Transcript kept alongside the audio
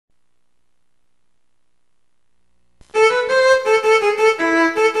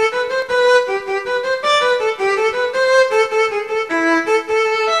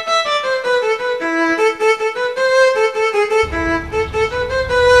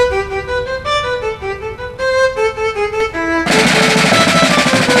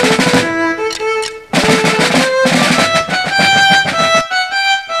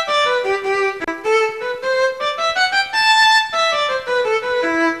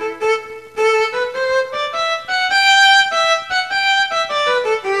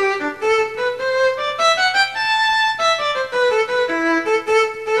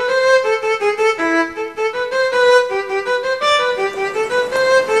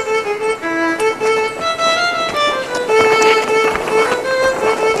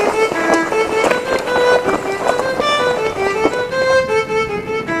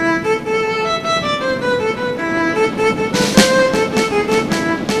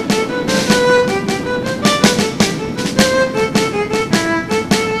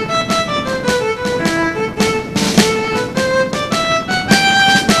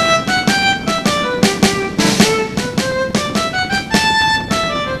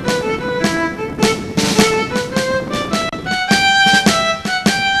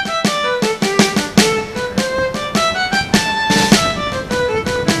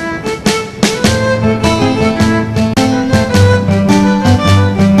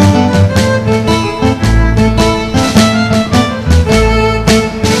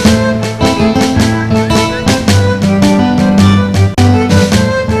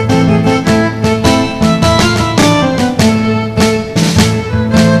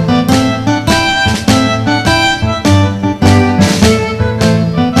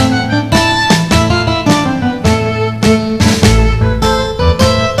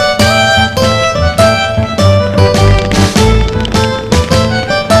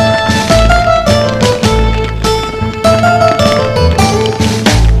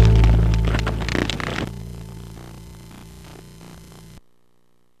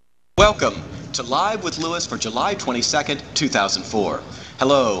to Live with Lewis for July 22nd, 2004.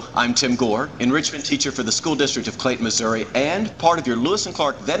 Hello, I'm Tim Gore, enrichment teacher for the School District of Clayton, Missouri, and part of your Lewis and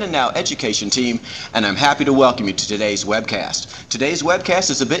Clark Then and Now education team, and I'm happy to welcome you to today's webcast. Today's webcast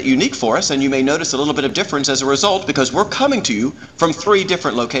is a bit unique for us, and you may notice a little bit of difference as a result because we're coming to you from 3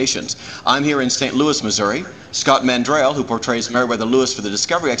 different locations. I'm here in St. Louis, Missouri. Scott Mandrell, who portrays Meriwether Lewis for the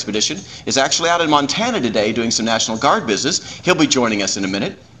Discovery Expedition, is actually out in Montana today doing some National Guard business. He'll be joining us in a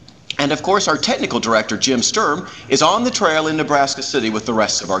minute. And of course, our technical director, Jim Sturm, is on the trail in Nebraska City with the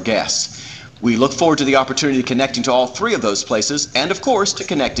rest of our guests. We look forward to the opportunity of connecting to all 3 of those places, and of course, to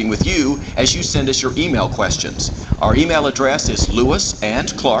connecting with you as you send us your email questions. Our email address is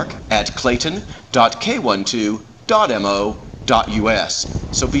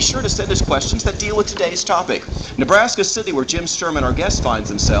lewisandclark@clayton.k12.mo.us. So be sure to send us questions that deal with today's topic. Nebraska City, where Jim Sturm and our guests find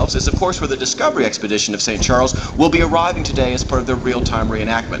themselves, is of course where the Discovery Expedition of St. Charles will be arriving today as part of their real-time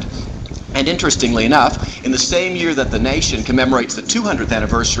reenactment. And interestingly enough, in the same year that the nation commemorates the 200th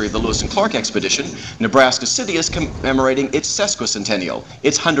anniversary of the Lewis and Clark expedition, Nebraska City is commemorating its sesquicentennial,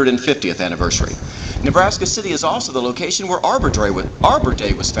 its 150th anniversary. Nebraska City is also the location where Arbor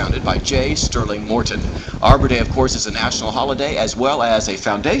Day was founded by J. Sterling Morton. Arbor Day, of course, is a national holiday as well as a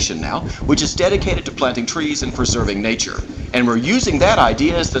foundation now, which is dedicated to planting trees and preserving nature. And we're using that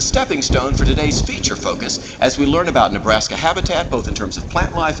idea as the stepping stone for today's feature focus as we learn about Nebraska habitat, both in terms of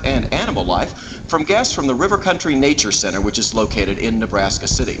plant life and animal life, from guests from the River Country Nature Center, which is located in Nebraska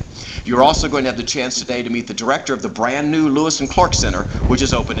City. You're also going to have the chance today to meet the director of the brand new Lewis and Clark Center, which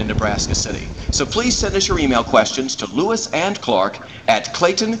is open in Nebraska City. So please send us your email questions to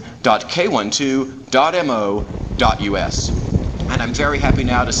lewisandclark@clayton.k12.mo.us. And I'm very happy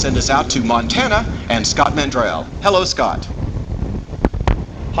now to send us out to Montana and Scott Mandrell. Hello, Scott.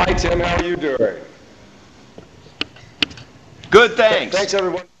 Hi, Tim. How are you doing? Good, thanks. Thanks,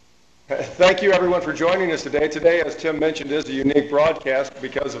 everyone. Thank you, everyone, for joining us today. Today, as Tim mentioned, is a unique broadcast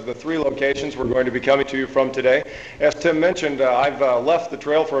because of the 3 locations we're going to be coming to you from today. As Tim mentioned, I've left the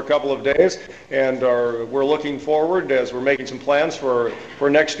trail for a couple of days, and we're looking forward as we're making some plans for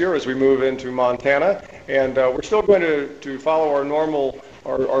next year as we move into Montana. And we're still going to follow our normal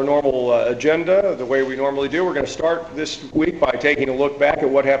agenda the way we normally do. We're going to start this week by taking a look back at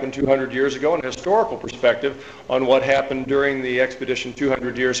what happened 200 years ago and a historical perspective on what happened during the expedition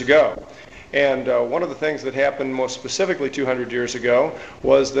 200 years ago. And one of the things that happened most specifically 200 years ago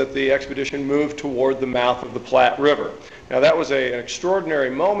was that the expedition moved toward the mouth of the Platte River. Now that was an extraordinary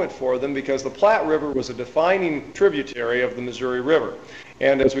moment for them because the Platte River was a defining tributary of the Missouri River.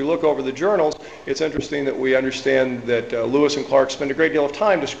 And as we look over the journals, it's interesting that we understand that Lewis and Clark spend a great deal of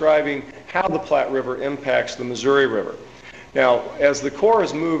time describing how the Platte River impacts the Missouri River. Now, as the Corps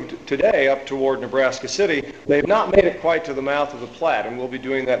has moved today up toward Nebraska City, they've not made it quite to the mouth of the Platte, and we'll be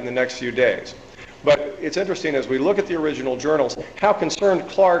doing that in the next few days. But it's interesting as we look at the original journals how concerned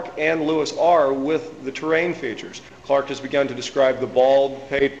Clark and Lewis are with the terrain features. Clark has begun to describe the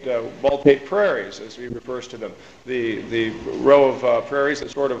bald-pate prairies, as he refers to them, the row of prairies that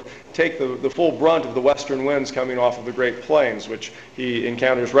sort of take the full brunt of the western winds coming off of the Great Plains, which he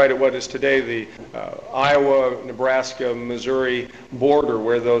encounters right at what is today the Iowa, Nebraska, Missouri border,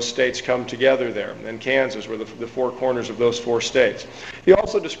 where those states come together there, and Kansas, where the 4 corners of those 4 states. He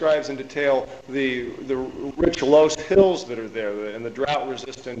also describes in detail the rich loess hills that are there and the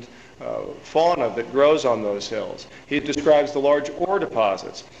drought-resistant fauna that grows on those hills. He describes the large ore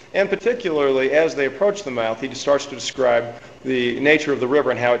deposits. And particularly, as they approach the mouth, he starts to describe the nature of the river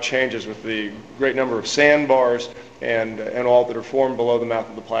and how it changes with the great number of sandbars and all that are formed below the mouth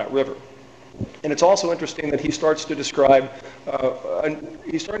of the Platte River. And it's also interesting that he starts to describe,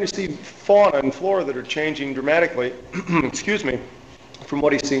 he's starting to see fauna and flora that are changing dramatically, excuse me, from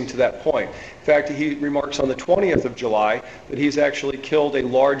what he's seen to that point. In fact, he remarks on the 20th of July that he's actually killed a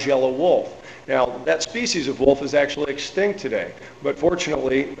large yellow wolf. Now, that species of wolf is actually extinct today, but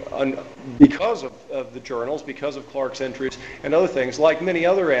fortunately, because of the journals, because of Clark's entries and other things, like many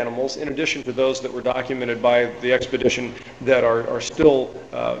other animals, in addition to those that were documented by the expedition that are still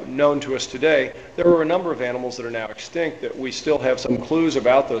known to us today, there are a number of animals that are now extinct that we still have some clues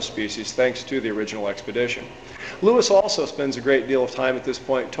about those species thanks to the original expedition. Lewis also spends a great deal of time at this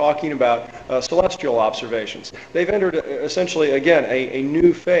point talking about celestial observations. They've entered essentially, again, a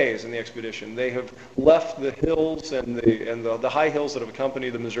new phase in the expedition. They have left the hills and the high hills that have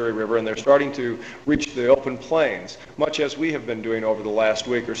accompanied the Missouri River, and they're starting to reach the open plains, much as we have been doing over the last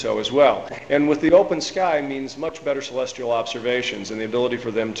week or so as well. And with the open sky means much better celestial observations and the ability for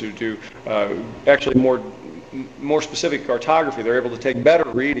them to do actually more more specific cartography. They're able to take better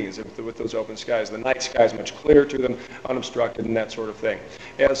readings with those open skies. The night sky is much clearer to them, unobstructed, and that sort of thing.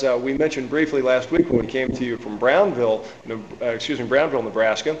 As we mentioned briefly last week when we came to you from Brownville,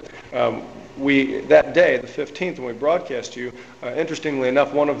 Nebraska, that day, the 15th, when we broadcast to you, interestingly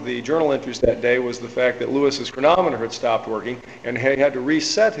enough, one of the journal entries that day was the fact that Lewis's chronometer had stopped working, and he had to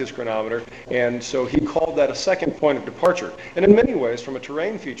reset his chronometer, and so he called that a second point of departure. And in many ways, from a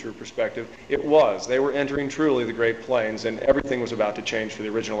terrain feature perspective, it was. They were entering truly the Great Plains, and everything was about to change for the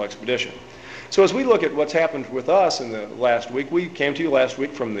original expedition. So as we look at what's happened with us in the last week, we came to you last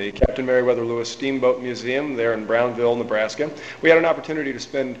week from the Captain Meriwether Lewis Steamboat Museum there in Brownville, Nebraska. We had an opportunity to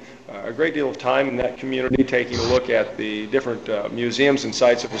spend a great deal of time in that community taking a look at the different museums and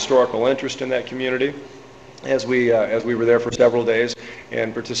sites of historical interest in that community as we were there for several days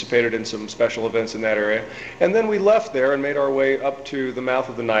and participated in some special events in that area. And then we left there and made our way up to the mouth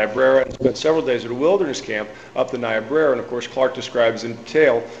of the Niobrara and spent several days at a wilderness camp up the Niobrara. And of course, Clark describes in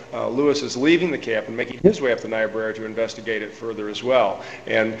detail Lewis is leaving the camp and making his way up the Niobrara to investigate it further as well.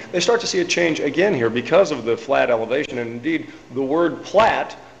 And they start to see a change again here because of the flat elevation. And indeed, the word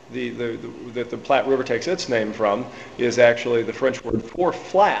Platte, that the Platte River takes its name from, is actually the French word for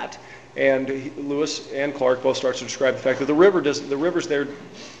flat. And Lewis and Clark both start to describe the fact that the rivers there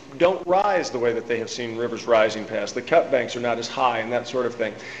don't rise the way that they have seen rivers rising past. The cut banks are not as high and that sort of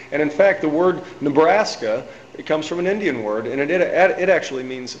thing. And in fact, the word Nebraska, it comes from an Indian word, and it actually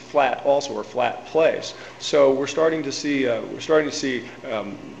means flat also, or flat place. So we're starting to see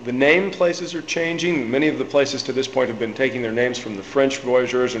the name places are changing. Many of the places to this point have been taking their names from the French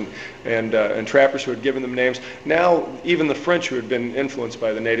voyageurs and trappers who had given them names. Now even the French, who had been influenced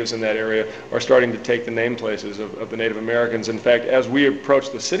by the natives in that area, are starting to take the name places of the Native Americans. In fact, as we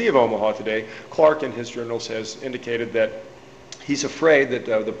approach the city of Omaha today, Clark in his journals has indicated that he's afraid that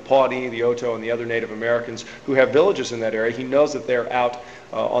the Pawnee, the Oto, and the other Native Americans who have villages in that area, he knows that they're out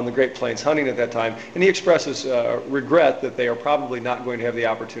on the Great Plains hunting at that time, and he expresses regret that they are probably not going to have the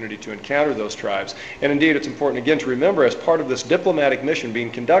opportunity to encounter those tribes. And indeed, it's important again to remember, as part of this diplomatic mission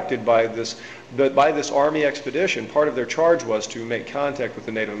being conducted by this Army expedition, part of their charge was to make contact with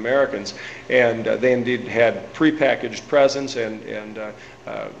the Native Americans, and they indeed had prepackaged presents and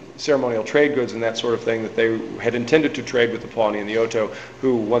ceremonial trade goods and that sort of thing that they had intended to trade with the Pawnee and the Oto,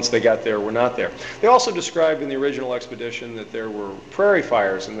 who once they got there were not there. They also described in the original expedition that there were prairie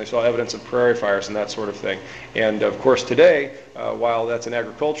fires, and they saw evidence of prairie fires and that sort of thing. And of course today, while that's an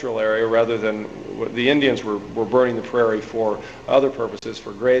agricultural area, rather than the Indians were burning the prairie for other purposes,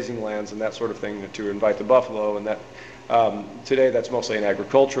 for grazing lands and that sort of thing, to invite the buffalo, and that today that's mostly an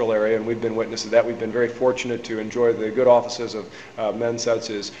agricultural area, and we've been witnesses to that. We've been very fortunate to enjoy the good offices of men such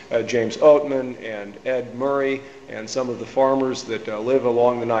as James Oatman and Ed Murray, and some of the farmers that live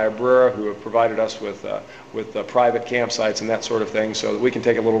along the Niobrara, who have provided us with private campsites and that sort of thing, so that we can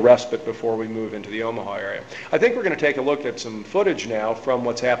take a little respite before we move into the Omaha area. I think we're going to take a look at some footage now from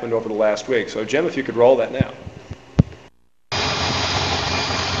what's happened over the last week. So Jim, if you could roll that now.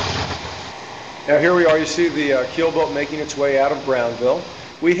 Now here we are, you see the keelboat making its way out of Brownville.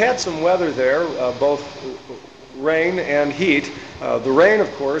 We had some weather there, both rain and heat. The rain,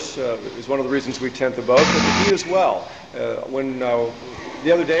 of course, is one of the reasons we tent the boat, but the heat as well.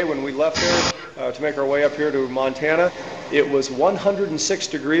 The other day when we left there to make our way up here to Montana, it was 106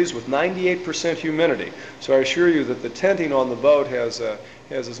 degrees with 98% humidity. So I assure you that the tenting on the boat has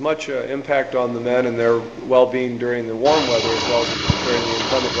as much impact on the men and their well-being during the warm weather as well as during the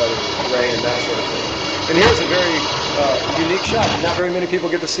inclement weather, rain and that sort of thing. And here's a very unique shot. Not very many people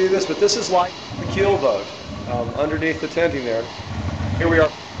get to see this, but this is like the keelboat underneath the tenting there. Here we are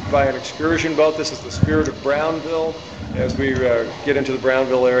by an excursion boat. This is the Spirit of Brownville. As we get into the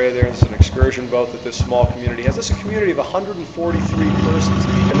Brownville area, there's an excursion boat that this small community has. This is a community of 143 persons,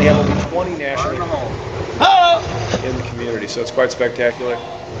 and they have over 20 national in the community, so it's quite spectacular.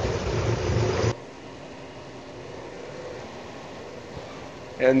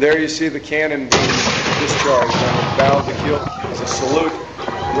 And there you see the cannon being discharged on the bow of the keel as a salute.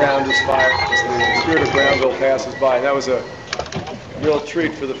 Round is fired as the Spirit of Brownville passes by. And that was a real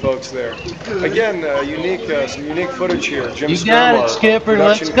treat for the folks there. Again, some unique footage here. Jim Sturm, our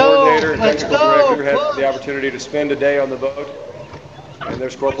production coordinator and technical director, had the opportunity to spend a day on the boat. And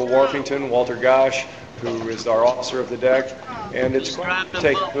there's Corporal Warfington, Walter Gosh, who is our officer of the deck. And it's quite to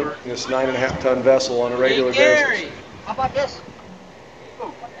take this 9.5-ton vessel on a regular basis. How about this?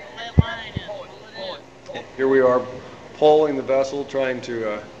 Here we are, poling the vessel, trying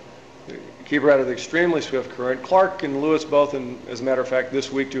to keep her out of the extremely swift current. Clark and Lewis both, as a matter of fact,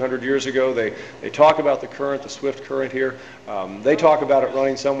 this week, 200 years ago, they talk about the current, the swift current here. They talk about it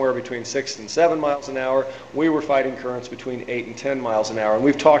running somewhere between 6 and 7 miles an hour. We were fighting currents between 8 and 10 miles an hour. And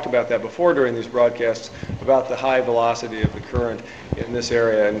we've talked about that before during these broadcasts, about the high velocity of the current in this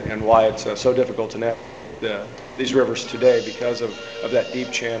area and why it's so difficult to navigate these rivers today because of that deep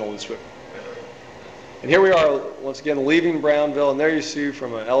channel and swift. And here we are, once again, leaving Brownville, and there you see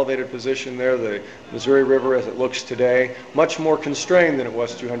from an elevated position there the Missouri River as it looks today, much more constrained than it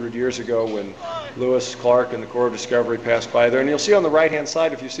was 200 years ago when Lewis, Clark, and the Corps of Discovery passed by there. And you'll see on the right-hand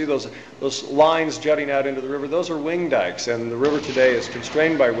side, if you see those lines jutting out into the river, those are wing dikes, and the river today is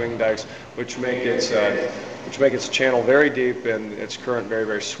constrained by wing dikes, which make its channel very deep and its current very,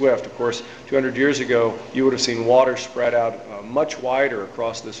 very swift. Of course, 200 years ago, you would have seen water spread out much wider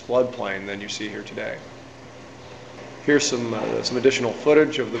across this floodplain than you see here today. Here's some additional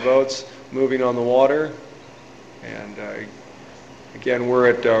footage of the boats moving on the water. And again, we're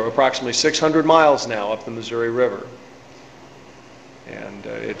at approximately 600 miles now up the Missouri River. And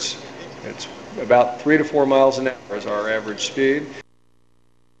it's about 3 to 4 miles an hour is our average speed.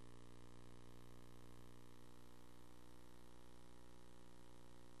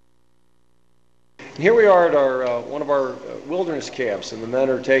 And here we are at one of our wilderness camps, and the men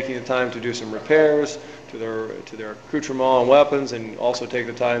are taking the time to do some repairs to their accoutrement and weapons, and also take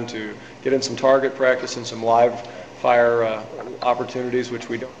the time to get in some target practice and some live fire opportunities, which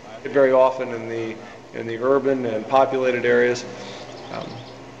we don't get very often in the urban and populated areas.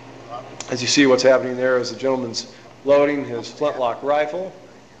 As you see, what's happening there is the gentleman's loading his flintlock rifle,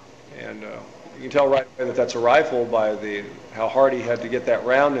 and you can tell right away that that's a rifle by how hard he had to get that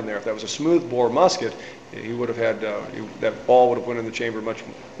round in there. If that was a smooth bore musket, he would have had that ball would have went in the chamber much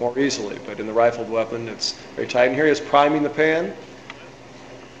more easily. But in the rifled weapon, it's very tight. And here he is priming the pan.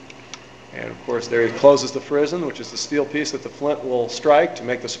 And of course, there he closes the frizzen, which is the steel piece that the flint will strike to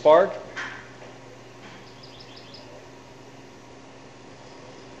make the spark.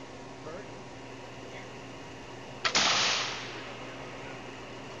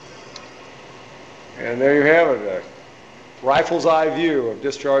 And there you have it, a rifle's eye view of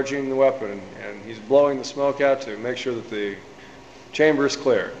discharging the weapon, and he's blowing the smoke out to make sure that the chamber is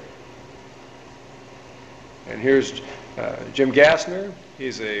clear. And here's Jim Gassner.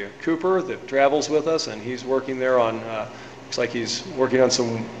 He's a cooper that travels with us, and he's working there on, looks like he's working on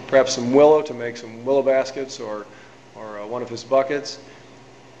perhaps some willow to make some willow baskets or one of his buckets.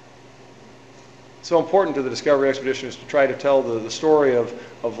 So important to the Discovery Expedition is to try to tell the story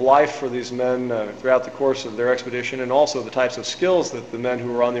of life for these men throughout the course of their expedition, and also the types of skills that the men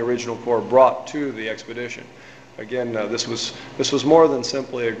who were on the original Corps brought to the expedition. Again, this was more than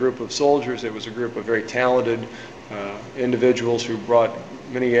simply a group of soldiers. It was a group of very talented individuals who brought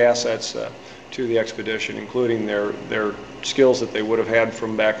many assets to the expedition, including their skills that they would have had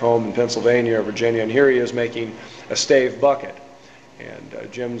from back home in Pennsylvania or Virginia. And here he is making a stave bucket.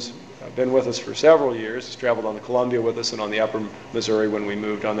 And Jim's been with us for several years. He's traveled on the Columbia with us and on the Upper Missouri when we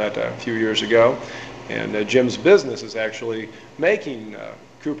moved on that a few years ago. And Jim's business is actually making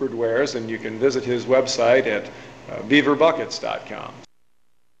coopered wares, and you can visit his website at beaverbuckets.com.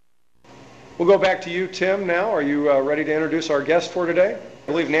 We'll go back to you, Tim, now. Are you ready to introduce our guest for today?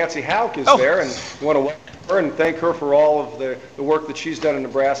 I believe Nancy Houck is there, and we want to welcome her and thank her for all of the work that she's done in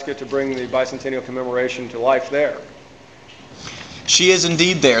Nebraska to bring the Bicentennial commemoration to life there. She is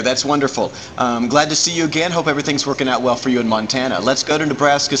indeed there. That's wonderful. Glad to see you again. Hope everything's working out well for you in Montana. Let's go to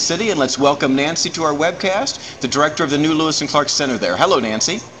Nebraska City and let's welcome Nancy to our webcast, the director of the new Lewis and Clark Center there. Hello,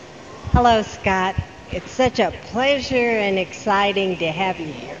 Nancy. Hello, Scott. It's such a pleasure and exciting to have you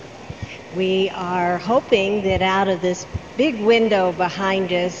here. We are hoping that out of this big window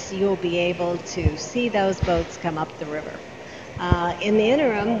behind us, you'll be able to see those boats come up the river. In the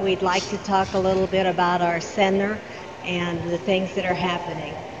interim, we'd like to talk a little bit about our center and the things that are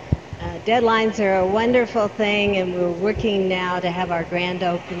happening. Deadlines are a wonderful thing, and we're working now to have our grand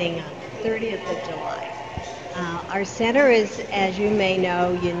opening on the 30th of July. Our center is, as you may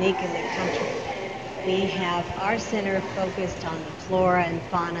know, unique in the country. We have our center focused on the flora and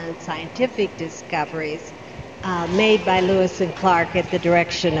fauna and scientific discoveries made by Lewis and Clark at the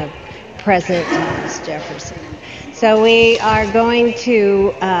direction of President Thomas Jefferson. So we are going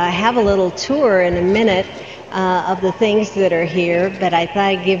to have a little tour in a minute of the things that are here, but I thought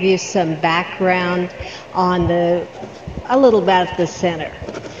I'd give you some background on a little about the center.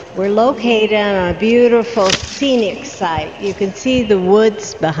 We're located on a beautiful scenic site. You can see the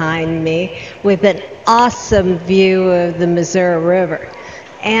woods behind me with an awesome view of the Missouri River.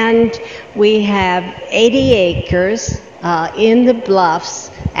 And we have 80 acres in the bluffs.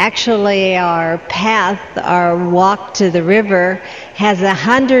 Actually, our path, our walk to the river, has a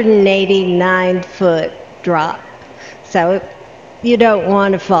 189-foot drop. So you don't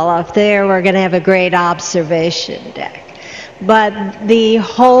want to fall off there. We're going to have a great observation deck. But the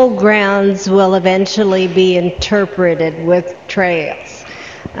whole grounds will eventually be interpreted with trails.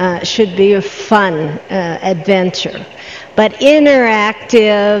 Should be a fun adventure. But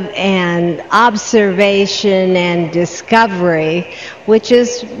interactive and observation and discovery, which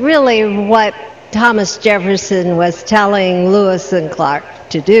is really what Thomas Jefferson was telling Lewis and Clark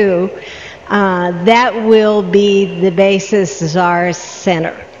to do, that will be the basis of our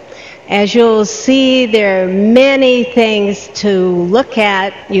center. As you'll see, there are many things to look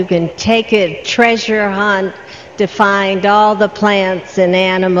at. You can take a treasure hunt to find all the plants and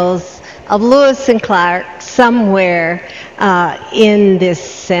animals of Lewis and Clark somewhere in this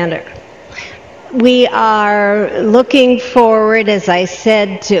center. We are looking forward, as I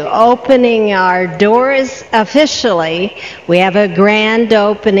said, to opening our doors officially. We have a grand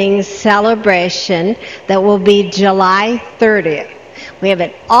opening celebration that will be July 30th. We have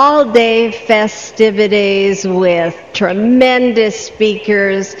an all-day festivities with tremendous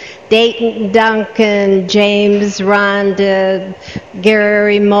speakers, Dayton Duncan, James Rhonda,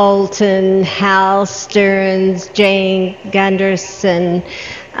 Gary Moulton, Hal Stearns, Jane Gunderson,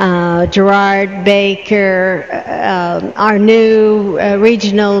 Gerard Baker, our new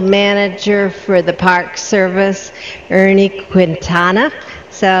regional manager for the Park Service, Ernie Quintana.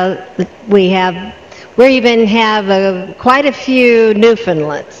 So we even have quite a few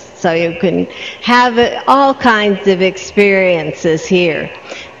Newfoundlands, so you can have all kinds of experiences here.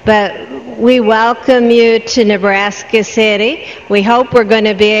 But we welcome you to Nebraska City. We hope we're going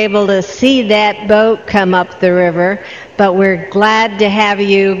to be able to see that boat come up the river, but we're glad to have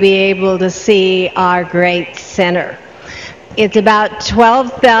you be able to see our great center. It's about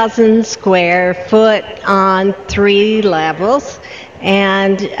 12,000 square foot on 3 levels,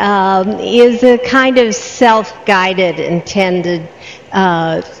 and is a kind of self-guided, intended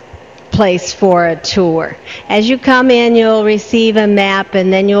place for a tour. As you come in, you'll receive a map,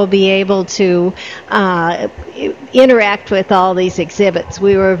 and then you'll be able to interact with all these exhibits.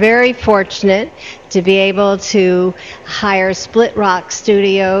 We were very fortunate to be able to hire Split Rock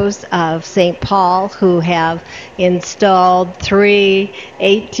Studios of St. Paul, who have installed 3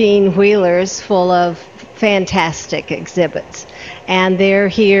 18-wheelers full of fantastic exhibits. And they're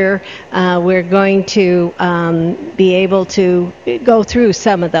here. We're going to be able to go through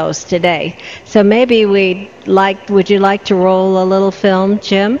some of those today. So maybe would you like to roll a little film,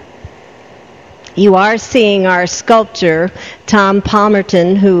 Jim? You are seeing our sculptor, Tom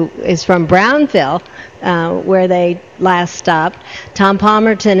Palmerton, who is from Brownville, where they last stopped. Tom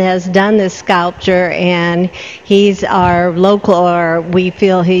Palmerton has done this sculpture, and he's our local, or we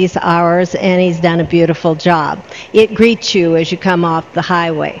feel he's ours, and he's done a beautiful job. It greets you as you come off the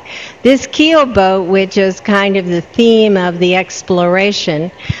highway. This keel boat, which is kind of the theme of the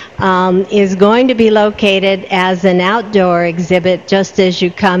exploration, is going to be located as an outdoor exhibit just as you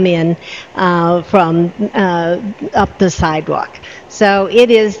come in from up the sidewalk. So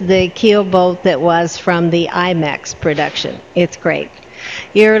it is the keel boat that was from the IMAX production. It's great.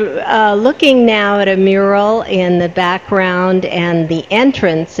 You're looking now at a mural in the background and the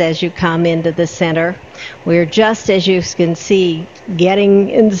entrance as you come into the center. We're just, as you can see, getting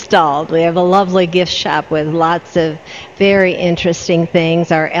installed. We have a lovely gift shop with lots of very interesting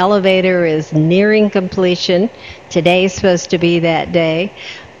things. Our elevator is nearing completion. Today's supposed to be that day.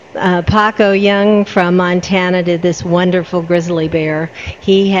 Paco Young from Montana did this wonderful grizzly bear.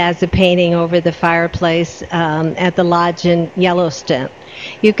 He has a painting over the fireplace at the lodge in Yellowstone.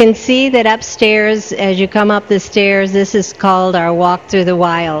 You can see that upstairs, as you come up the stairs, this is called our Walk Through the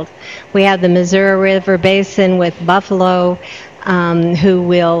Wild. We have the Missouri River Basin with buffalo who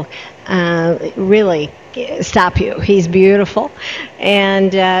will really stop you. He's beautiful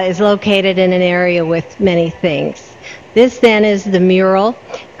and is located in an area with many things. This then is the mural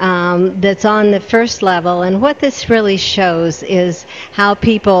that's on the first level, and what this really shows is how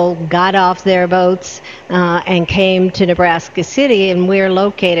people got off their boats and came to Nebraska City, and we're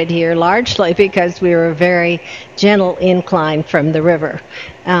located here largely because we were a very gentle incline from the river.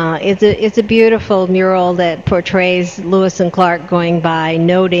 It's a beautiful mural that portrays Lewis and Clark going by,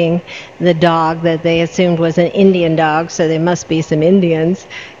 noting the dog that they assumed was an Indian dog, so there must be some Indians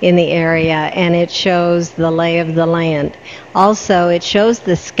in the area, and it shows the lay of the land. Also, it shows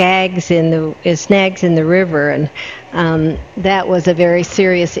the snags in the river, and that was a very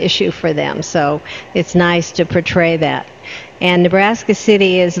serious issue for them, so it's nice to portray that. And Nebraska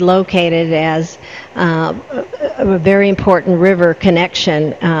City is located as a very important river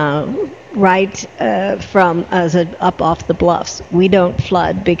connection right from up off the bluffs. We don't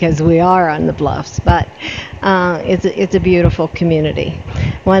flood because we are on the bluffs, but it's a beautiful community,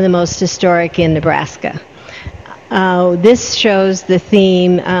 one of the most historic in Nebraska. This shows the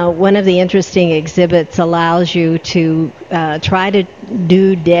theme. One of the interesting exhibits allows you to try to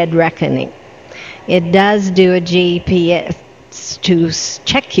do dead reckoning. It does do a GPS to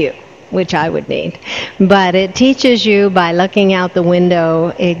check you, which I would need. But it teaches you by looking out the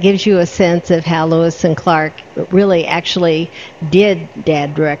window, it gives you a sense of how Lewis and Clark really actually did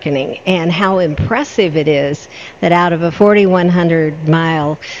dead reckoning, and how impressive it is that out of a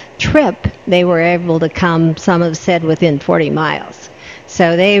 4,100-mile trip, they were able to come, some have said, within 40 miles.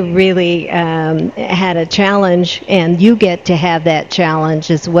 So they really had a challenge, and you get to have that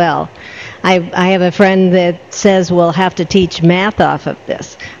challenge as well. I have a friend that says we'll have to teach math off of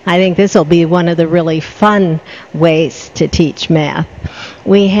this. I think this will be one of the really fun ways to teach math.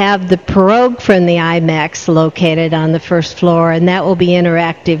 We have the pirogue from the IMAX located on the first floor, and that will be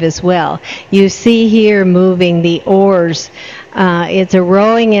interactive as well. You see here moving the oars. It's a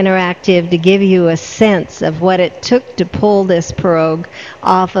rowing interactive to give you a sense of what it took to pull this pirogue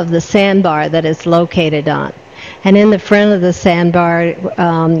off of the sandbar that it's located on. And in the front of the sandbar,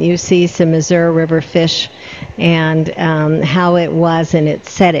 you see some Missouri River fish and how it was in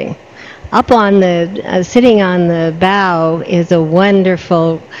its setting. Up on the, sitting on the bow is a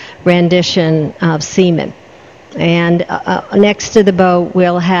wonderful rendition of seamen. And next to the boat,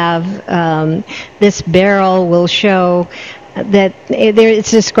 we'll have this barrel will show that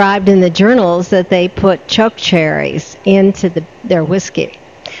it's described in the journals that they put choke cherries into their whiskey.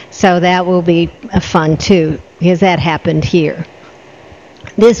 So that will be fun too, because that happened here.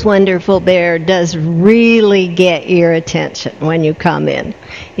 This wonderful bear does really get your attention when you come in.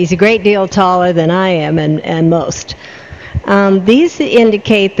 He's a great deal taller than I am and most. These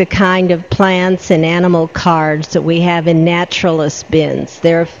indicate the kind of plants and animal cards that we have in naturalist bins.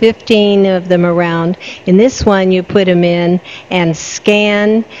 There are 15 of them around. In this one, you put them in and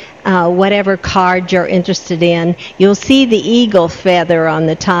scan whatever card you're interested in. You'll see the eagle feather on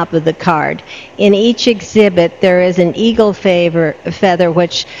the top of the card. In each exhibit, there is an eagle feather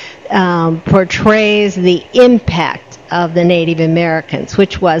which portrays the impact of the Native Americans,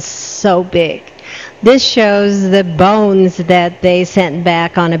 which was so big. This shows the bones that they sent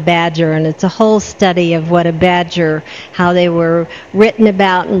back on a badger, and it's a whole study of what a badger, how they were written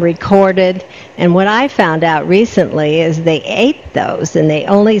about and recorded. And what I found out recently is they ate those, and they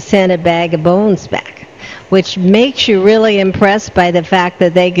only sent a bag of bones back, which makes you really impressed by the fact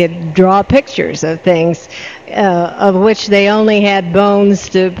that they could draw pictures of things of which they only had bones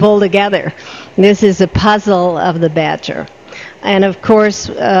to pull together. This is a puzzle of the badger. And of course,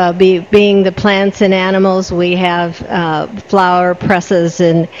 being the plants and animals, we have flower presses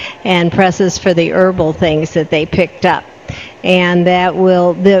and presses for the herbal things that they picked up. And that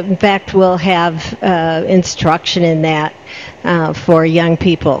will, in fact, we'll have instruction in that for young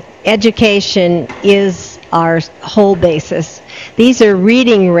people. Education is our whole basis. These are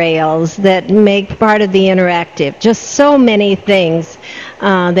reading rails that make part of the interactive. Just so many things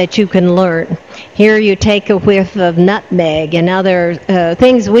that you can learn. Here you take a whiff of nutmeg and other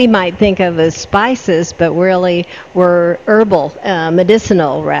things we might think of as spices, but really were herbal,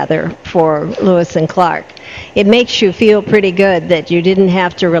 medicinal rather, for Lewis and Clark. It makes you feel pretty good that you didn't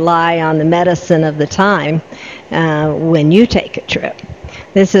have to rely on the medicine of the time when you take a trip.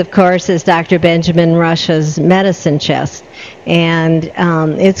 This, of course, is Dr. Benjamin Rush's medicine chest, and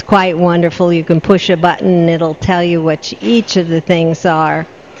it's quite wonderful. You can push a button, and it'll tell you what each of the things are,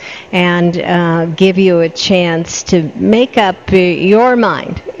 and give you a chance to make up your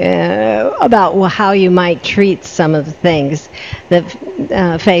mind about how you might treat some of the things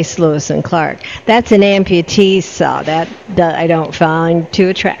that face Lewis and Clark. That's an amputee saw. That I don't find too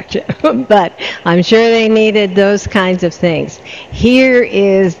attractive, but I'm sure they needed those kinds of things. Here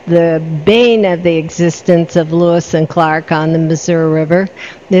is the bane of the existence of Lewis and Clark on the Missouri River.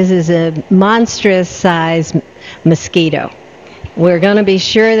 This is a monstrous-sized mosquito. We're going to be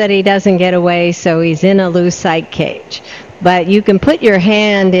sure that he doesn't get away, so he's in a lucite cage. But you can put your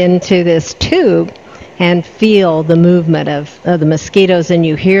hand into this tube and feel the movement of the mosquitoes, and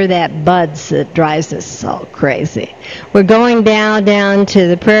you hear that buzz that drives us so crazy. We're going down to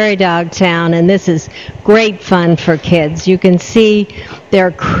the prairie dog town, and this is great fun for kids. You can see there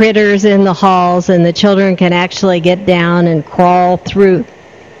are critters in the halls, and the children can actually get down and crawl through,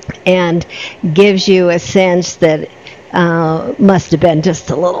 and gives you a sense that must have been just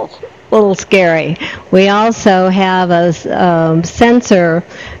a little little scary. We also have a sensor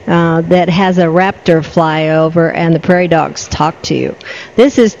that has a raptor fly over, and the prairie dogs talk to you.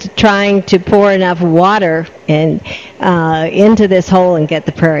 This is trying to pour enough water into this hole and get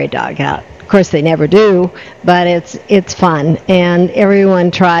the prairie dog out. Of course, they never do, but it's fun, and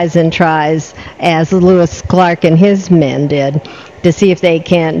everyone tries and tries, as Lewis Clark and his men did, to see if they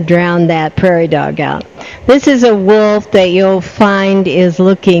can't drown that prairie dog out. This is a wolf that you'll find is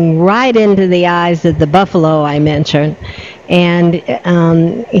looking right into the eyes of the buffalo I mentioned, and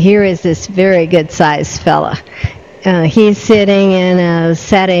here is this very good-sized fella. He's sitting in a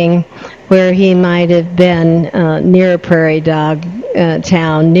setting where he might have been near a prairie dog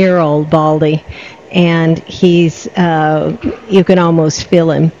town, near Old Baldy, and he's, you can almost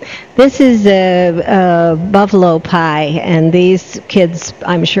feel him. This is a buffalo pie, and these kids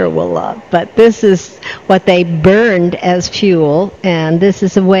I'm sure will love, but this is what they burned as fuel, and this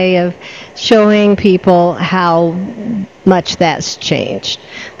is a way of showing people how much that's changed.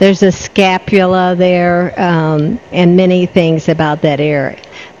 There's a scapula there, and many things about that area.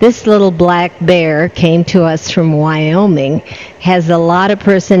 This little black bear came to us from Wyoming, has a lot of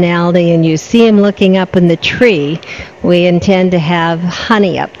personality, and you see him looking up in the tree. We intend to have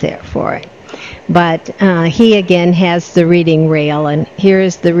honey up there for it. But he again has the reading rail, and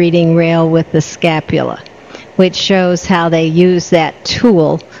here's the reading rail with the scapula, which shows how they use that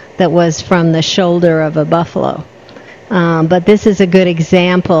tool that was from the shoulder of a buffalo. But this is a good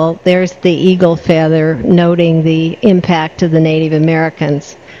example. There's the eagle feather, noting the impact of the Native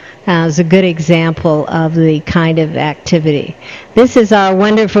Americans. It's a good example of the kind of activity. This is our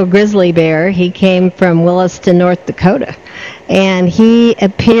wonderful grizzly bear. He came from Williston, North Dakota, and he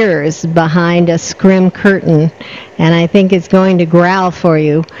appears behind a scrim curtain, and I think is going to growl for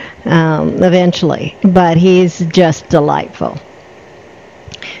you eventually, but he's just delightful.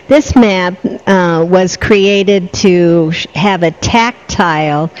 This map was created to have a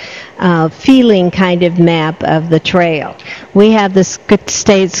tactile feeling kind of map of the trail. We have the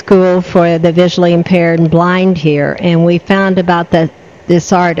state school for the visually impaired and blind here, and we found about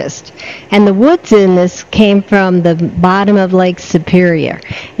this artist. And the woods in this came from the bottom of Lake Superior.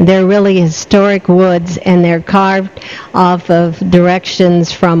 They're really historic woods, and they're carved off of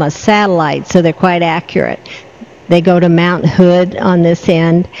directions from a satellite, so they're quite accurate. They go to Mount Hood on this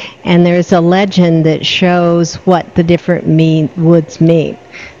end, and there's a legend that shows what the different woods mean.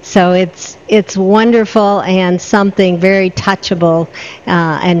 So it's wonderful and something very touchable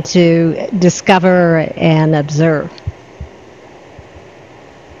and to discover and observe.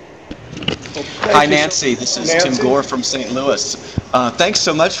 Hi, Nancy. This is Tim Gore from St. Louis. Thanks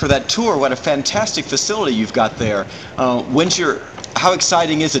so much for that tour. What a fantastic facility you've got there. How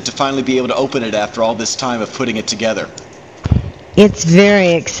exciting is it to finally be able to open it after all this time of putting it together? It's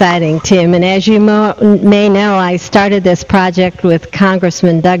very exciting, Tim, and as you may know, I started this project with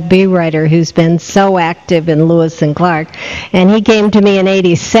Congressman Doug Bereuter, who's been so active in Lewis and Clark, and he came to me in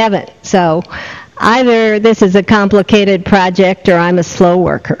 '87. So either this is a complicated project or I'm a slow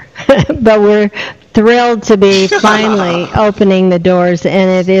worker, but we're thrilled to be finally opening the doors, and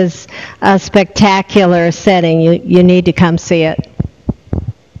it is a spectacular setting. You need to come see it.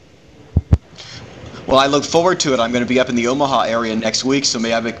 Well, I look forward to it. I'm going to be up in the Omaha area next week, so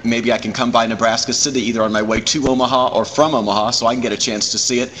maybe I can come by Nebraska City either on my way to Omaha or from Omaha so I can get a chance to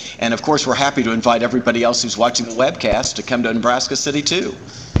see it. And of course, we're happy to invite everybody else who's watching the webcast to come to Nebraska City too.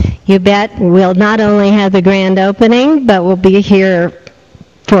 You bet. We'll not only have the grand opening, but we'll be here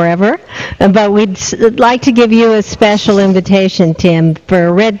forever. But we'd like to give you a special invitation, Tim, for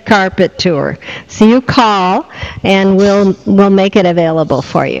a red carpet tour. So you call, and we'll make it available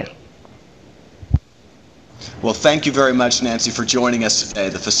for you. Well, thank you very much, Nancy, for joining us today.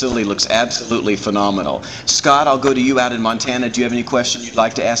 The facility looks absolutely phenomenal. Scott, I'll go to you out in Montana. Do you have any question you'd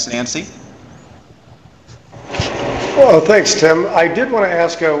like to ask Nancy? Well, thanks, Tim. I did want to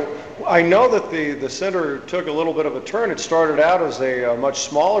ask, I know that the center took a little bit of a turn. It started out as a much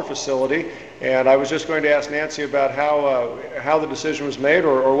smaller facility, and I was just going to ask Nancy about how the decision was made,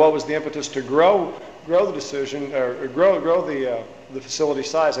 or what was the impetus to grow the decision, or grow the facility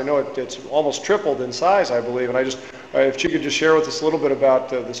size. I know it's almost tripled in size, I believe, and I just, if she could just share with us a little bit about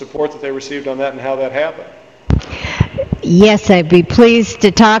the support that they received on that and how that happened. Yes, I'd be pleased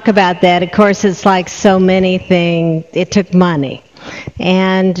to talk about that. Of course, it's like so many things, it took money.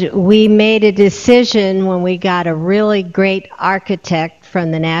 And we made a decision when we got a really great architect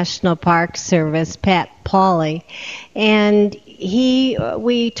from the National Park Service, Pat Pauley, and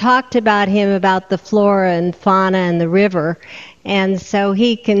we talked about him about the flora and fauna and the river, And so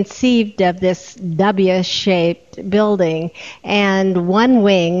he conceived of this W-shaped building, and one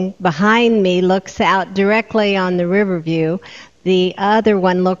wing behind me looks out directly on the riverview. The other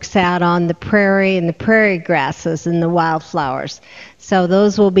one looks out on the prairie and the prairie grasses and the wildflowers. So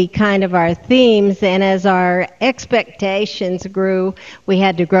those will be kind of our themes, and as our expectations grew, we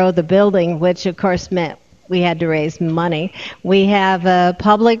had to grow the building, which of course meant we had to raise money. We have a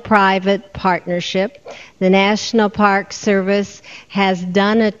public-private partnership. The National Park Service has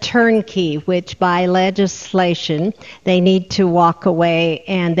done a turnkey, which by legislation they need to walk away,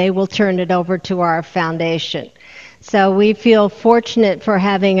 and they will turn it over to our foundation. So we feel fortunate for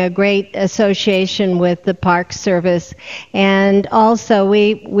having a great association with the Park Service, and also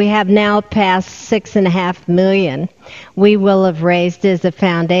we have now passed $6.5 million. We will have raised as a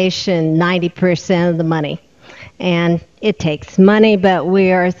foundation 90% of the money, and it takes money, but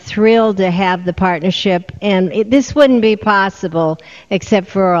we are thrilled to have the partnership, and this wouldn't be possible except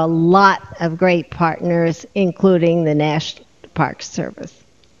for a lot of great partners, including the National Park Service.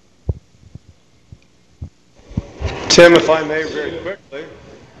 Tim, if I may, very quickly,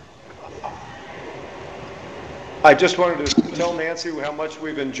 I just wanted to tell Nancy how much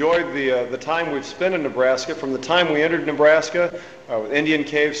we've enjoyed the time we've spent in Nebraska. From the time we entered Nebraska with Indian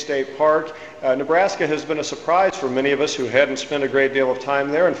Cave State Park, Nebraska has been a surprise for many of us who hadn't spent a great deal of time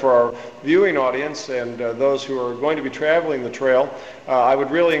there, and for our viewing audience and those who are going to be traveling the trail, I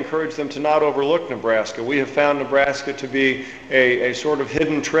would really encourage them to not overlook Nebraska. We have found Nebraska to be a sort of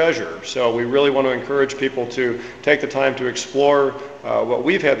hidden treasure, so we really want to encourage people to take the time to explore what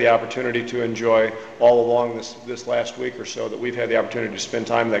we've had the opportunity to enjoy all along this last week or so that we've had the opportunity to spend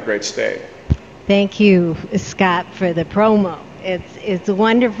time in that great state. Thank you, Scott, for the promo. It's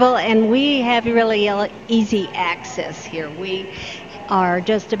wonderful, and we have really easy access here. We are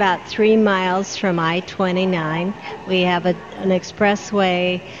just about 3 miles from I-29. We have an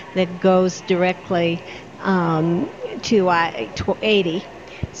expressway that goes directly to I-80,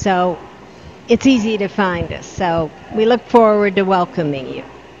 so it's easy to find us. So we look forward to welcoming you.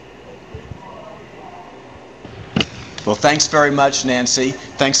 Well, thanks very much, Nancy.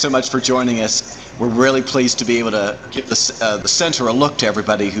 Thanks so much for joining us. We're really pleased to be able to give the center a look to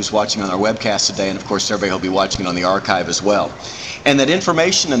everybody who's watching on our webcast today, and of course everybody will be watching it on the archive as well. And that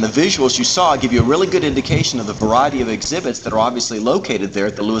information and the visuals you saw give you a really good indication of the variety of exhibits that are obviously located there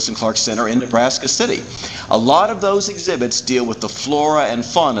at the Lewis and Clark Center in Nebraska City. A lot of those exhibits deal with the flora and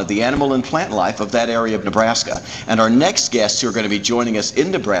fauna, the animal and plant life of that area of Nebraska. And our next guests who are going to be joining us in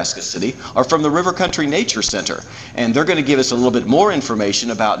Nebraska City are from the River Country Nature Center. And they're going to give us a little bit more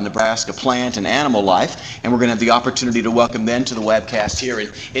information about Nebraska plant and animal life, and we're going to have the opportunity to welcome them to the webcast here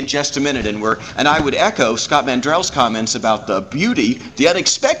in just a minute. And I would echo Scott Mandrell's comments about the beauty, the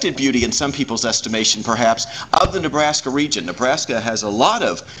unexpected beauty in some people's estimation perhaps, of the Nebraska region. Nebraska has a lot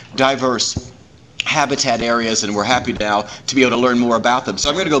of diverse habitat areas, and we're happy now to be able to learn more about them. So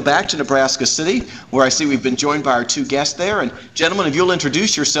I'm going to go back to Nebraska City, where I see we've been joined by our two guests there. And gentlemen, if you'll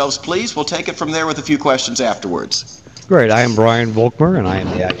introduce yourselves, please. We'll take it from there with a few questions afterwards. Great. I am Brian Volkmer, and I am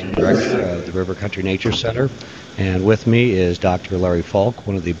the Acting Director of the River Country Nature Center. And with me is Dr. Larry Falk,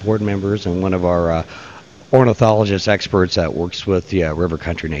 one of the board members and one of our ornithologist experts that works with the River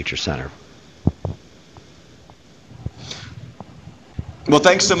Country Nature Center. Well,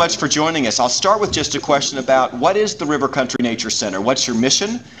 thanks so much for joining us. I'll start with just a question about what is the River Country Nature Center? What's your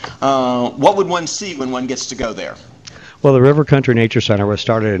mission? What would one see when one gets to go there? Well, the River Country Nature Center was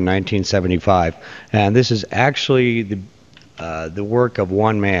started in 1975, and this is actually the work of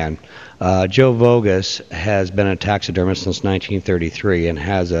one man. Joe Vogus has been a taxidermist since 1933 and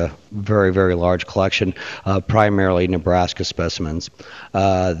has a very, very large collection of primarily Nebraska specimens.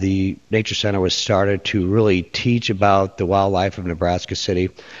 The Nature Center was started to really teach about the wildlife of Nebraska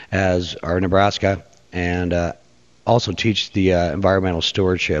City or Nebraska, and also teach the environmental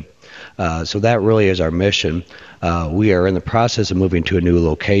stewardship. So that really is our mission. We are in the process of moving to a new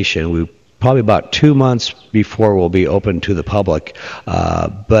location. We probably about 2 months before we'll be open to the public,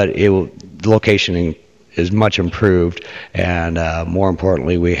 but the location is much improved, and more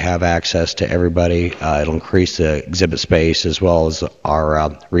importantly, we have access to everybody. It'll increase the exhibit space as well as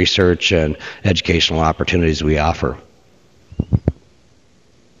our research and educational opportunities we offer.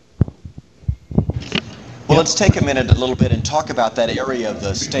 Well, let's take a minute a little bit and talk about that area of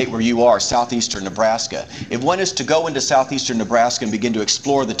the state where you are, southeastern Nebraska. If one is to go into southeastern Nebraska and begin to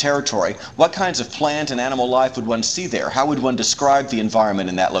explore the territory, what kinds of plant and animal life would one see there? How would one describe the environment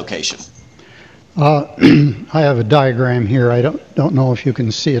in that location? I have a diagram here. I don't know if you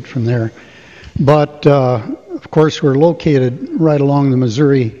can see it from there. But, of course, we're located right along the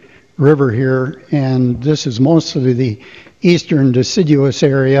Missouri river here, and this is mostly the eastern deciduous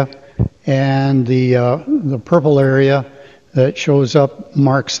area, and the purple area that shows up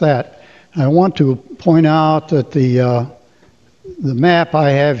marks that. I want to point out that the map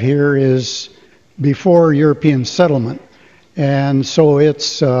I have here is before European settlement, and so it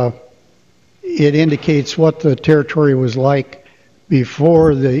indicates what the territory was like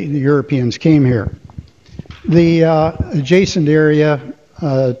before the Europeans came here. The adjacent area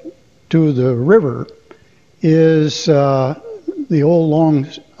to the river is the old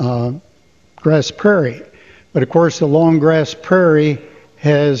long grass prairie. But of course the long grass prairie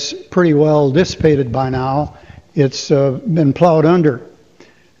has pretty well dissipated by now. It's been plowed under.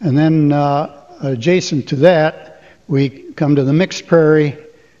 And then adjacent to that, we come to the mixed prairie,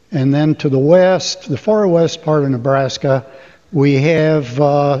 and then to the west, the far west part of Nebraska, we have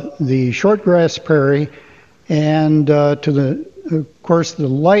the short grass prairie, and of course, the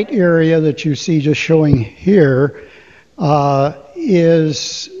light area that you see just showing here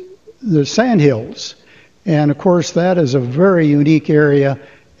is the sandhills. And of course, that is a very unique area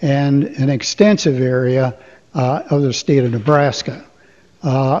and an extensive area of the state of Nebraska.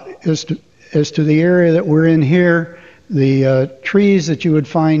 As to the area that we're in here, the trees that you would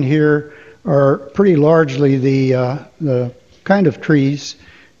find here are pretty largely the kind of trees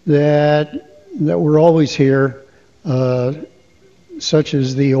that were always here, such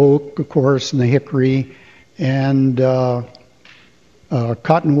as the oak, of course, and the hickory, and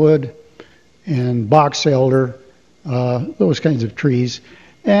cottonwood, and box elder, those kinds of trees.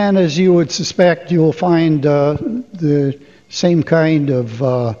 And as you would suspect, you'll find the same kind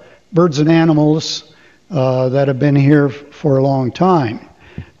of birds and animals that have been here for a long time.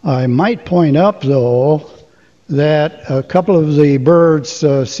 I might point out, though, that a couple of the birds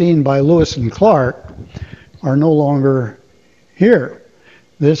seen by Lewis and Clark are no longer here.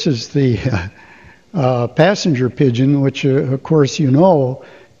 This is the passenger pigeon, which of course you know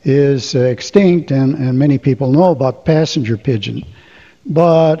is extinct, and many people know about passenger pigeon.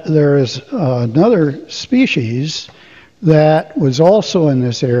 But there is another species that was also in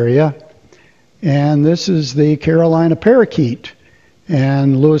this area, and this is the Carolina parakeet.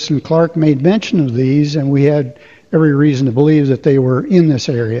 And Lewis and Clark made mention of these, and we had every reason to believe that they were in this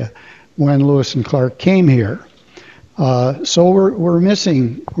area when Lewis and Clark came here. So we're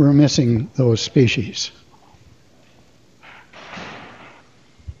missing those species.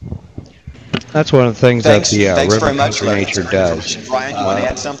 That's one of the things that the River much Country Nature does. Brian, you want to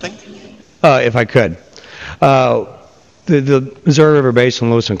add something? If I could. The Missouri River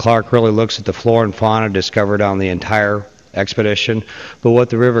Basin, Lewis and Clark, really looks at the flora and fauna discovered on the entire expedition. But what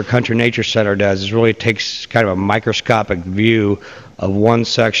the River Country Nature Center does is really takes kind of a microscopic view of one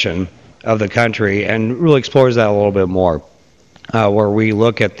section of the country and really explores that a little bit more, where we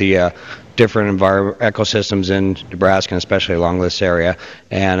look at the different ecosystems in Nebraska, and especially along this area,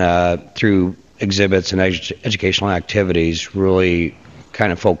 and through exhibits and educational activities really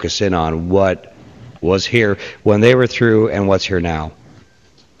kind of focus in on what was here when they were through and what's here now.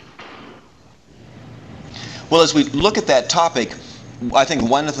 Well, as we look at that topic, I think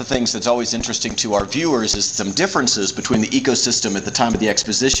one of the things that's always interesting to our viewers is some differences between the ecosystem at the time of the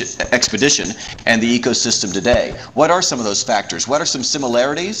expedition and the ecosystem today. What are some of those factors? What are some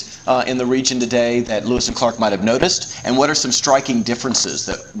similarities in the region today that Lewis and Clark might have noticed? And what are some striking differences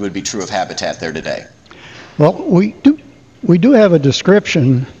that would be true of habitat there today? Well, we do have a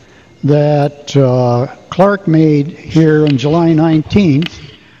description that Clark made here on July 19th,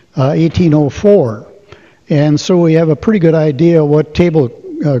 1804. And so we have a pretty good idea what Table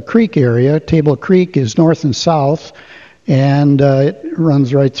Creek area. Table Creek is north and south, and it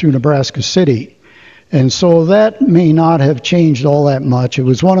runs right through Nebraska City. And so that may not have changed all that much. It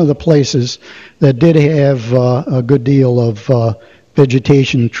was one of the places that did have a good deal of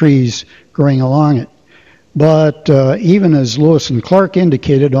vegetation, trees growing along it. But even as Lewis and Clark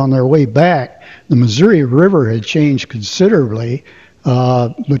indicated on their way back, the Missouri River had changed considerably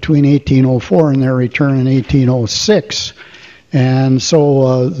between 1804 and their return in 1806. And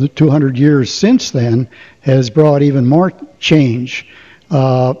so the 200 years since then has brought even more change.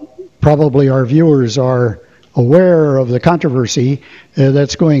 Probably our viewers are aware of the controversy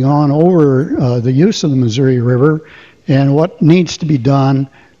that's going on over the use of the Missouri River and what needs to be done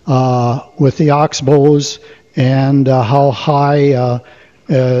with the oxbows and how high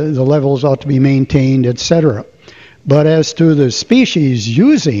the levels ought to be maintained, etc. But as to the species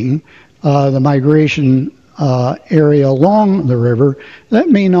using the migration area along the river, that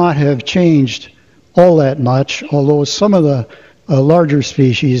may not have changed all that much, although some of the larger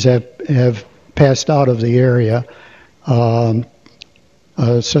species have passed out of the area.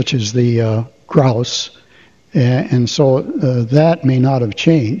 such as the grouse, and so that may not have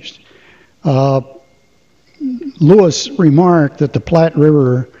changed. Lewis remarked that the Platte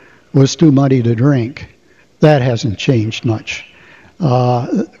River was too muddy to drink. That hasn't changed much.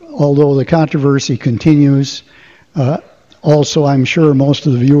 Although the controversy continues, also I'm sure most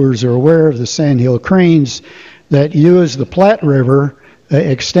of the viewers are aware of the sandhill cranes that use the Platte River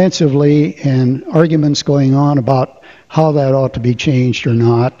extensively, and arguments going on about how that ought to be changed or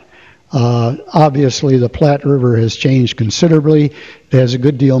not. Obviously, the Platte River has changed considerably. It has a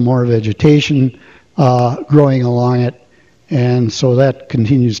good deal more vegetation growing along it, and so that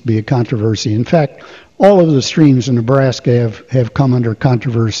continues to be a controversy. In fact, all of the streams in Nebraska have come under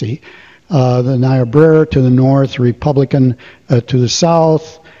controversy. The Niobrara to the north, Republican to the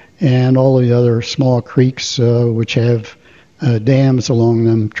south, and all the other small creeks which have dams along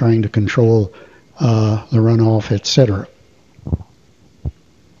them trying to control the runoff, etc.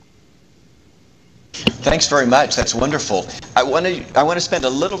 Thanks very much. That's wonderful. I want to spend a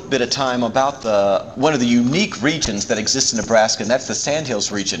little bit of time about one of the unique regions that exists in Nebraska, and that's the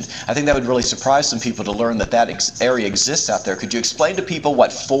Sandhills region. I think that would really surprise some people to learn that area exists out there. Could you explain to people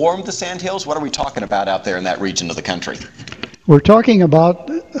what formed the Sandhills? What are we talking about out there in that region of the country? We're talking about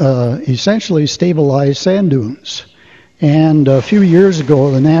essentially stabilized sand dunes. And a few years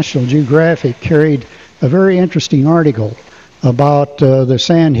ago, the National Geographic carried a very interesting article about the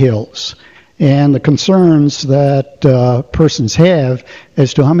Sandhills and the concerns that persons have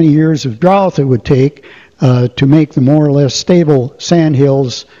as to how many years of drought it would take to make the more or less stable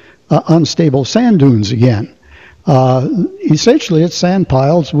sandhills unstable sand dunes again. Essentially, it's sand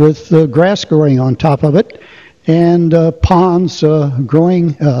piles with grass growing on top of it and ponds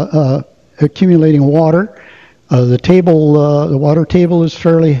growing, accumulating water. The water table is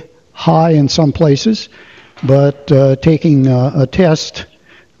fairly high in some places, but taking a test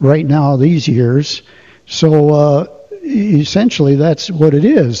right now these years. So essentially that's what it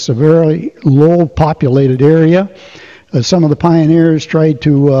is, a very low populated area. Some of the pioneers tried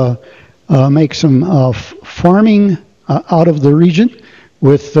to make some farming out of the region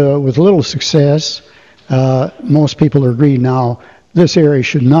with little success. Most people agree now this area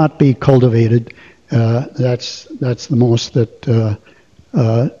should not be cultivated. That's the most that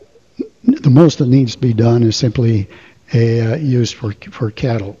needs to be done is simply used for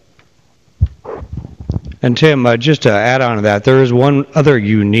cattle. And Tim, just to add on to that, there is one other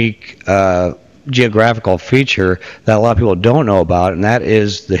unique geographical feature that a lot of people don't know about, and that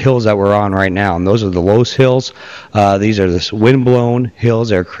is the hills that we're on right now. And those are the Loess Hills. These are the wind-blown hills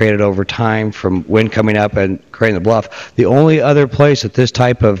that are created over time from wind coming up and creating the bluff. The only other place that this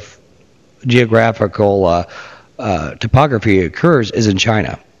type of geographical topography occurs is in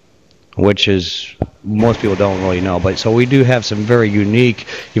China, which is most people don't really know. But so we do have some very unique,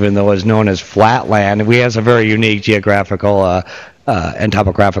 even though it's known as flatland, we have some very unique geographical and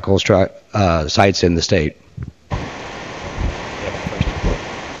topographical sites in the state.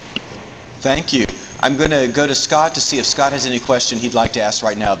 Thank you. I'm going to go to Scott to see if Scott has any question he'd like to ask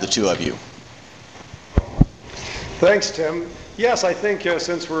right now of the two of you. Thanks, Tim. Yes, I think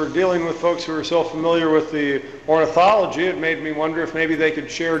since we're dealing with folks who are so familiar with the ornithology, it made me wonder if maybe they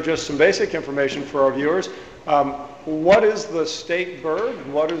could share just some basic information for our viewers. What is the state bird?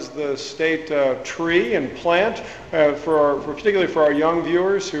 What is the state tree and plant? Particularly for our young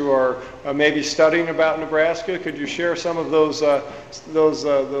viewers who are maybe studying about Nebraska, could you share some of those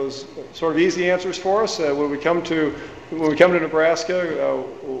sort of easy answers for us when we come to Nebraska?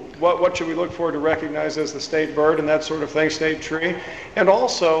 What should we look for to recognize as the state bird and that sort of thing, state tree? And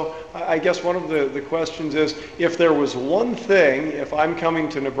also, I guess one of the questions is, if there was one thing, if I'm coming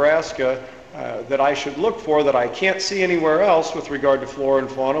to Nebraska, that I should look for that I can't see anywhere else with regard to flora and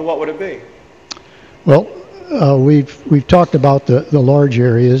fauna, what would it be? Well, we've talked about the large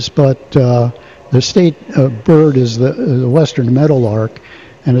areas, but the state bird is the western meadowlark.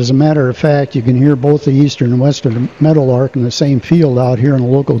 And as a matter of fact, you can hear both the eastern and western meadowlark in the same field out here in a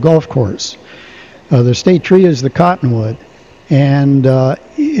local golf course. The state tree is the cottonwood, and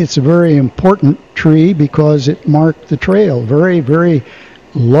it's a very important tree because it marked the trail. Very, very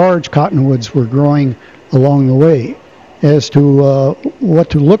large cottonwoods were growing along the way. As to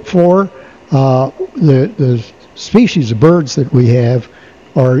what to look for, the species of birds that we have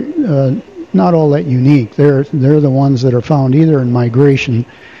are not all that unique. They're the ones that are found either in migration.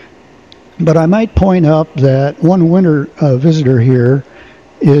 But I might point out that one winter visitor here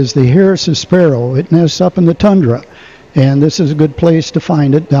is the Harris's sparrow. It nests up in the tundra, and this is a good place to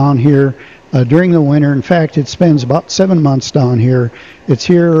find it down here during the winter. In fact, it spends about 7 months down here. It's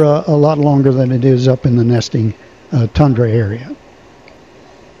here a lot longer than it is up in the nesting tundra area.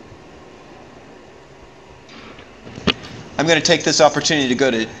 I'm going to take this opportunity to go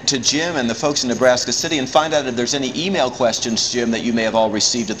to Jim and the folks in Nebraska City and find out if there's any email questions, Jim, that you may have all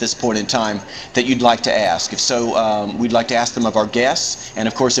received at this point in time that you'd like to ask. If so, we'd like to ask them of our guests. And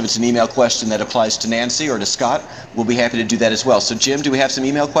of course, if it's an email question that applies to Nancy or to Scott, we'll be happy to do that as well. So Jim, do we have some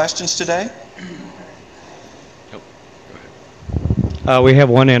email questions today? We have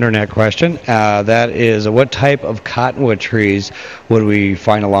one internet question. That is, what type of cottonwood trees would we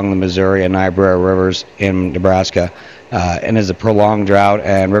find along the Missouri and Niobrara rivers in Nebraska? And is the prolonged drought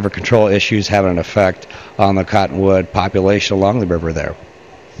and river control issues having an effect on the cottonwood population along the river there?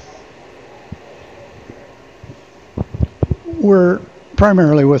 We're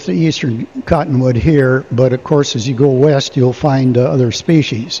primarily with the eastern cottonwood here, but of course as you go west you'll find other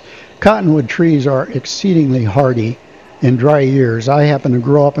species. Cottonwood trees are exceedingly hardy in dry years. I happen to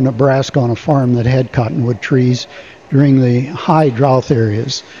grow up in Nebraska on a farm that had cottonwood trees during the high drought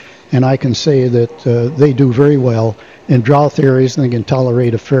areas, and I can say that they do very well in drought areas, and they can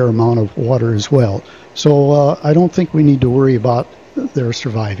tolerate a fair amount of water as well. So I don't think we need to worry about their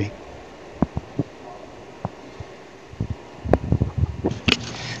surviving.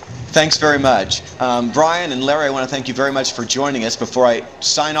 Thanks very much. Brian and Larry, I want to thank you very much for joining us. Before I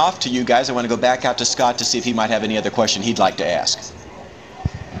sign off to you guys, I want to go back out to Scott to see if he might have any other question he'd like to ask.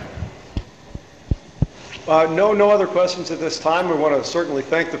 No other questions at this time. We want to certainly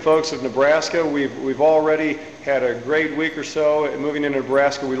thank the folks of Nebraska. We've already had a great week or so moving into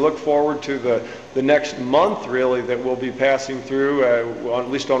Nebraska. We look forward to the next month, really, that we'll be passing through, at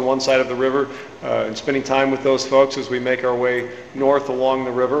least on one side of the river, and spending time with those folks as we make our way north along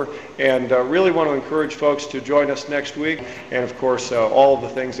the river. And really want to encourage folks to join us next week, and of course all of the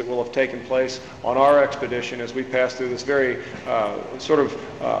things that will have taken place on our expedition as we pass through this very sort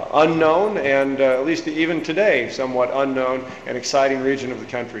of unknown, and at least even today somewhat unknown and exciting region of the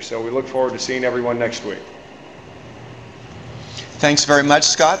country. So we look forward to seeing everyone next week. Thanks very much,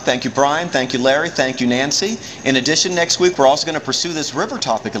 Scott. Thank you, Brian. Thank you, Larry. Thank you, Nancy. In addition, next week we're also going to pursue this river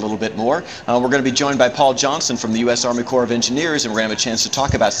topic a little bit more. We're going to be joined by Paul Johnson from the U.S. Army Corps of Engineers, and we're going to have a chance to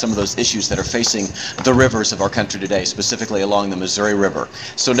talk about some of those issues that are facing the rivers of our country today, specifically along the Missouri River.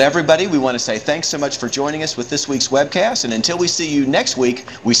 So to everybody, we want to say thanks so much for joining us with this week's webcast, and until we see you next week,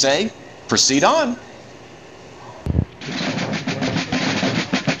 we say, proceed on.